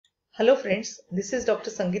Hello friends, this is Dr.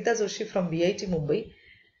 Sangeeta Joshi from BIT Mumbai.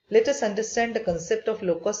 Let us understand the concept of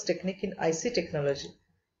LOCOS technique in IC technology.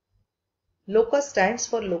 LOCOS stands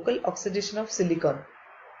for Local Oxidation of Silicon,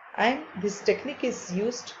 and this technique is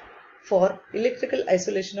used for electrical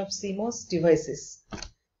isolation of CMOS devices,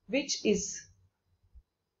 which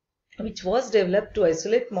was developed to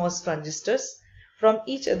isolate MOS transistors from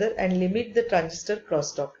each other and limit the transistor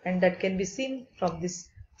crosstalk, and that can be seen from this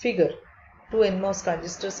figure. Two NMOS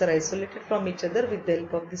transistors are isolated from each other with the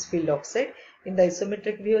help of this field oxide. In the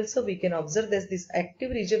isometric view also we can observe that this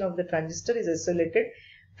active region of the transistor is isolated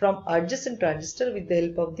from adjacent transistor with the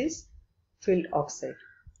help of this field oxide.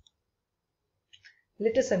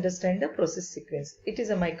 Let us understand the process sequence. It is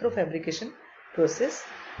a microfabrication process,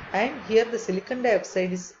 and here the silicon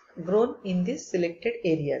dioxide is grown in these selected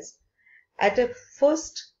areas. At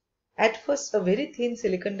first a very thin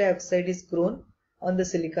silicon dioxide is grown on the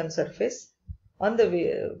silicon surface on the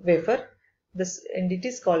wafer, and it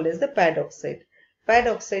is called as the pad oxide. Pad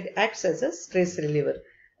oxide acts as a stress reliever.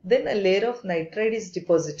 Then a layer of nitride is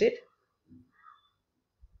deposited,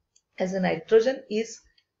 as a nitrogen is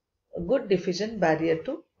a good diffusion barrier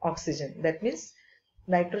to oxygen. That means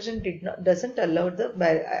nitrogen doesn't allow the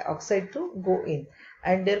oxide to go in,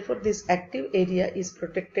 and therefore this active area is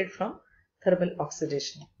protected from thermal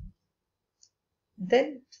oxidation.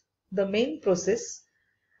 Then the main process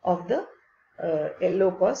of the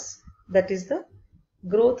LOCOS, that is the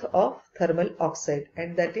growth of thermal oxide,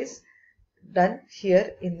 and that is done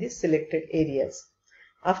here in these selected areas.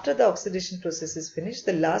 After the oxidation process is finished,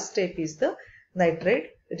 the last step is the nitride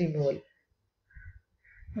removal.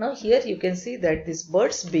 Now here you can see that this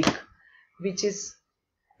bird's beak, which is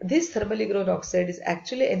this thermally grown oxide, is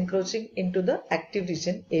actually encroaching into the active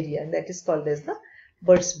region area, and that is called as the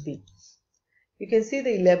bird's beak. You can see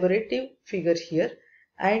the elaborative figure here,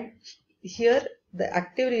 and here the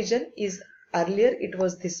active region is, earlier it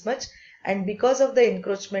was this much, and because of the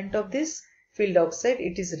encroachment of this field oxide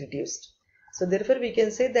it is reduced. So therefore we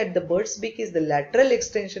can say that the bird's beak is the lateral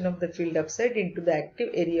extension of the field oxide into the active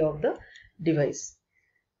area of the device.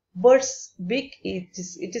 Bird's beak,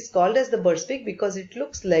 it is called as the bird's beak because it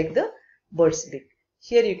looks like the bird's beak.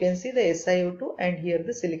 Here you can see the SiO2 and here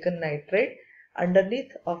the silicon nitride,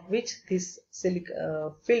 underneath of which this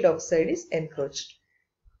field oxide is encroached.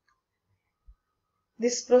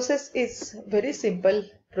 This process is very simple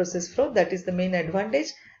process flow, that is the main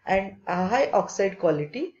advantage, and a high oxide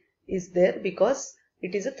quality is there because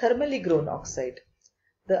it is a thermally grown oxide.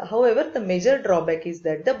 However, the major drawback is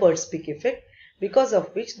that the bird's beak effect, because of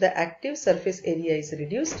which the active surface area is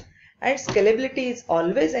reduced and scalability is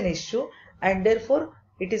always an issue, and therefore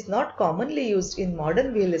it is not commonly used in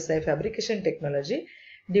modern VLSI fabrication technology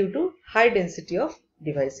due to high density of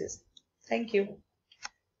devices. Thank you.